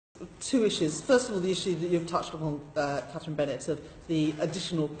two issues. First of all, the issue that you've touched upon, Catherine Bennett, of the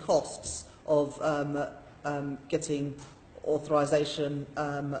additional costs of getting authorisation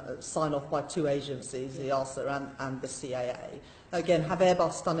sign-off by two agencies, the EASA and the CAA. Again, have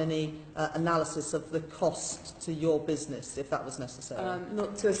Airbus done any analysis of the cost to your business, if that was necessary?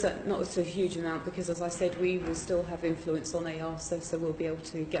 Not to a huge amount, because, as I said, we will still have influence on EASA, so we'll be able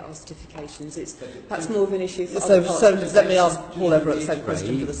to get our certifications. It's perhaps more of an issue for other parts. So let me ask Paul Everett the same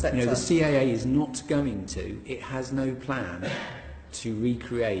question for the sector. You know, the CAA is not going to, it has no plan to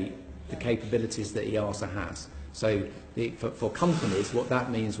recreate the capabilities that EASA has. So for companies, what that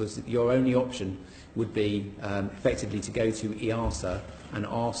means was that your only option would be effectively to go to EASA and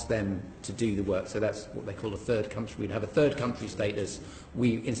ask them to do the work. So that's what they call a third country. We'd have a third country status.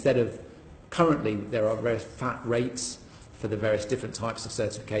 Instead of currently, there are various flat rates for the various different types of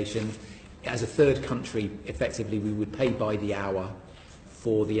certification. As a third country, effectively, we would pay by the hour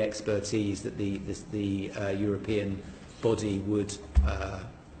for the expertise that the European body would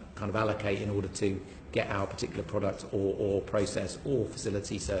kind of allocate in order to get our particular product or process or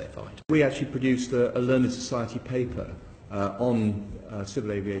facility certified. We actually produced a learned society paper on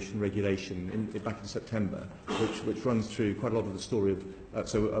civil aviation regulation back in September, which runs through quite a lot of the story of,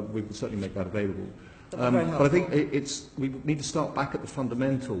 so we will certainly make that available. But I think we need to start back at the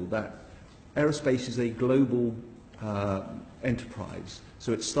fundamental that aerospace is a global enterprise.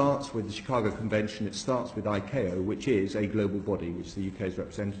 So it starts with the Chicago Convention, it starts with ICAO, which is a global body which the UK is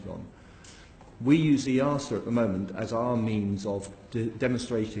represented on. We use EASA at the moment as our means of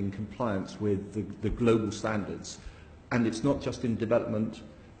demonstrating compliance with the global standards. And it's not just in development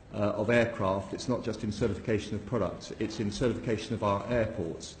of aircraft, it's not just in certification of products, it's in certification of our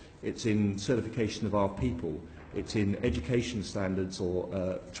airports, it's in certification of our people, it's in education standards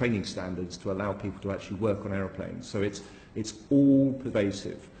or training standards to allow people to actually work on aeroplanes. So it's all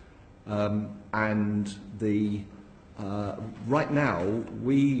pervasive. And right now,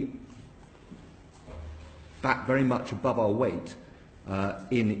 we back very much above our weight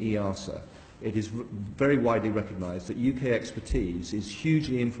in EASA. It is very widely recognised that UK expertise is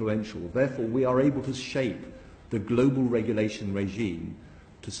hugely influential. Therefore, we are able to shape the global regulation regime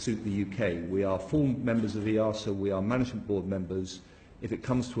to suit the UK. We are full members of EASA, we are management board members. If it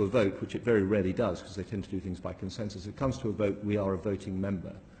comes to a vote, which it very rarely does because they tend to do things by consensus, if it comes to a vote, we are a voting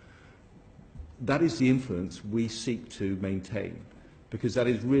member. That is the influence we seek to maintain, because that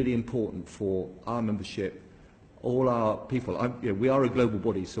is really important for our membership, all our people. We are a global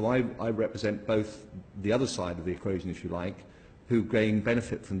body, so I represent both the other side of the equation, if you like, who gain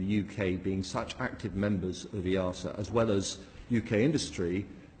benefit from the UK being such active members of EASA, as well as UK industry,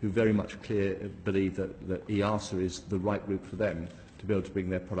 who very much believe that EASA is the right route for them to be able to bring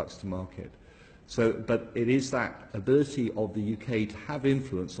their products to market. So, but it is that ability of the UK to have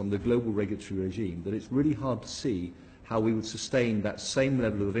influence on the global regulatory regime that it's really hard to see how we would sustain that same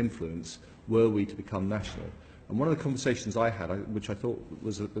level of influence were we to become national. And one of the conversations I had, which I thought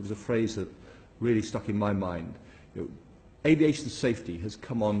was a phrase that really stuck in my mind, aviation safety has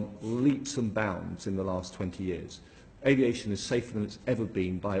come on leaps and bounds in the last 20 years. Aviation is safer than it's ever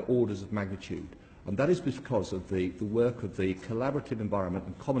been by orders of magnitude. And that is because of the work of the collaborative environment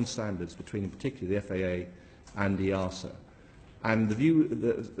and common standards between, in particular, the FAA and EASA. And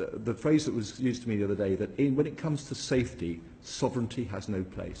the phrase that was used to me the other day, that when it comes to safety, sovereignty has no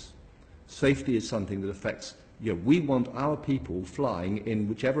place. Safety is something that affects, we want our people flying in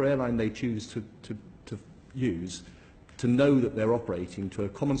whichever airline they choose to use, to know that they're operating to a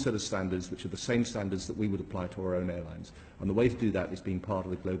common set of standards which are the same standards that we would apply to our own airlines. And the way to do that is being part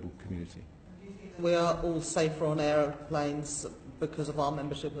of the global community. We are all safer on aeroplanes because of our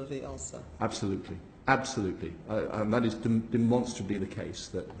membership of the EASA? Absolutely. Absolutely. And that is demonstrably the case,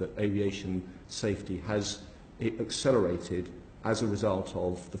 that aviation safety has accelerated as a result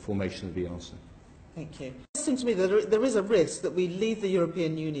of the formation of EASA. Thank you. It seems to me that there is a risk that we leave the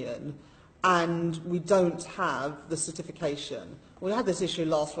European Union and we don't have the certification. We had this issue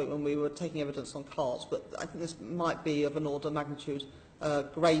last week when we were taking evidence on cars, but I think this might be of an order of magnitude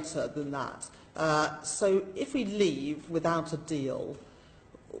greater than that. So if we leave without a deal,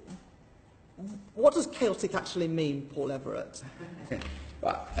 what does chaotic actually mean, Paul Everett?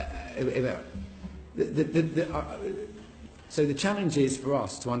 So the challenge is for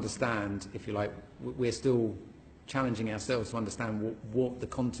us to understand, if you like, we're still challenging ourselves to understand what the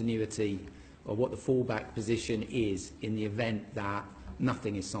continuity or what the fallback position is in the event that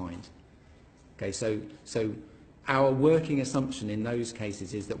nothing is signed. Okay, so our working assumption in those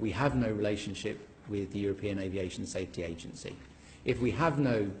cases is that we have no relationship with the European Aviation Safety Agency. If we have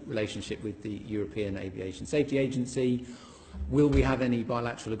no relationship with the European Aviation Safety Agency, Will we have any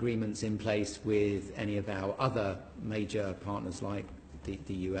bilateral agreements in place with any of our other major partners like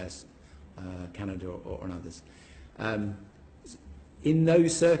the US, Canada or others? In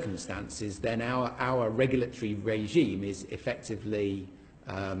those circumstances, then our regulatory regime is effectively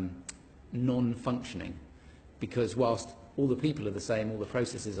non-functioning, because whilst all the people are the same, all the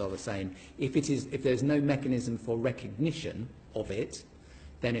processes are the same, if there's no mechanism for recognition of it,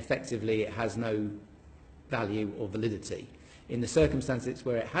 then effectively it has no value or validity. In the circumstances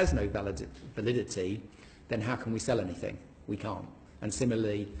where it has no validity, then how can we sell anything? We can't. And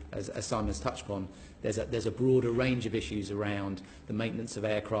similarly, as Simon's touched upon, there's a broader range of issues around the maintenance of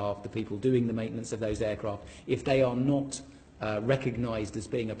aircraft, the people doing the maintenance of those aircraft. If they are not recognised as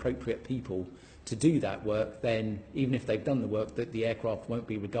being appropriate people to do that work, then even if they've done the work, the aircraft won't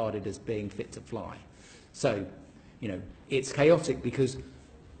be regarded as being fit to fly. So, you know, it's chaotic because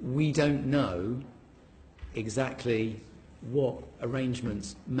we don't know exactly what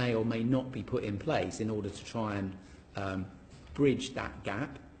arrangements may or may not be put in place in order to try and bridge that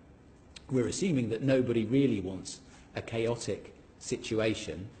gap. We're assuming that nobody really wants a chaotic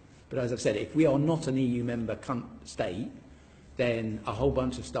situation, but as I've said, if we are not an EU member state, then a whole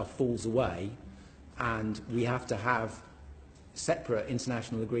bunch of stuff falls away and we have to have separate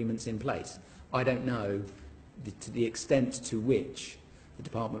international agreements in place. I don't know to the extent to which the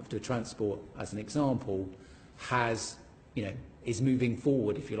Department of Transport, as an example, is moving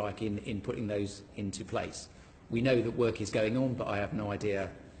forward, if you like, in putting those into place. We know that work is going on, but I have no idea,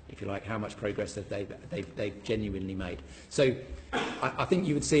 if you like, how much progress that they've genuinely made. So I think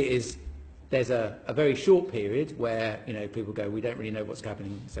you would see it as there's a very short period where people go, we don't really know what's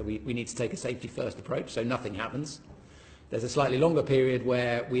happening, so we need to take a safety first approach, so nothing happens. There's a slightly longer period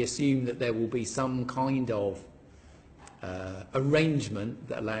where we assume that there will be some kind of arrangement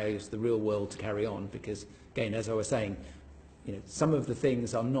that allows the real world to carry on, because again, as I was saying, some of the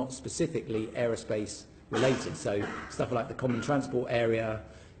things are not specifically aerospace related. So stuff like the common transport area,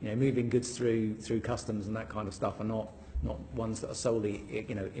 moving goods through customs and that kind of stuff are not ones that are solely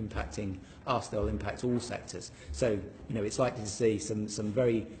impacting us. They'll impact all sectors. So it's likely to see some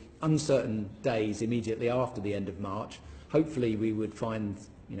very uncertain days immediately after the end of March. Hopefully we would find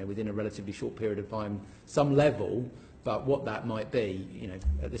within a relatively short period of time some level, but what that might be,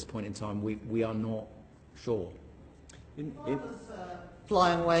 at this point in time, we are not sure. I was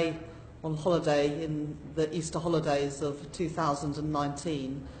flying away on holiday in the Easter holidays of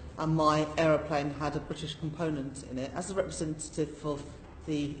 2019, and my aeroplane had a British component in it. As a representative of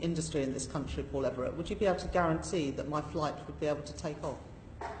the industry in this country, Paul Everett, would you be able to guarantee that my flight would be able to take off?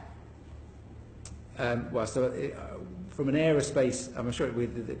 From an aerospace, I'm sure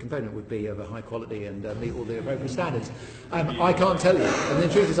the component would be of a high quality and meet all the appropriate standards. I can't tell you, and the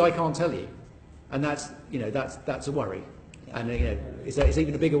truth is I can't tell you, and that's a worry. Yeah. And it's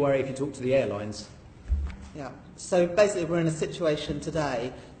even a bigger worry if you talk to the airlines. Yeah. So basically, we're in a situation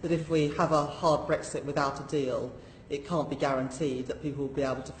today that if we have a hard Brexit without a deal, it can't be guaranteed that people will be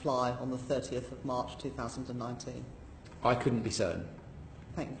able to fly on the 30th of March 2019. I couldn't be certain.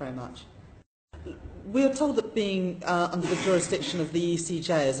 Thank you very much. We are told that being under the jurisdiction of the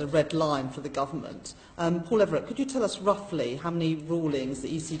ECJ is a red line for the government. Paul Everett, could you tell us roughly how many rulings the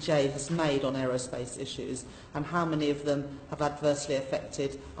ECJ has made on aerospace issues and how many of them have adversely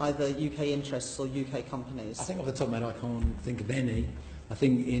affected either UK interests or UK companies? I think off the top of my head I can't think of any. I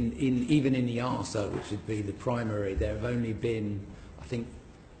think even in EASA, which would be the primary, there have only been, I think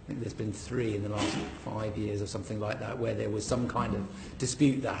there's been 3 in the last 5 years or something like that, where there was some kind of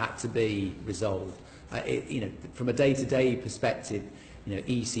dispute that had to be resolved. From a day-to-day perspective,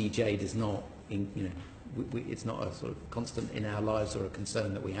 ECJ does not, it's not a sort of constant in our lives or a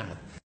concern that we have.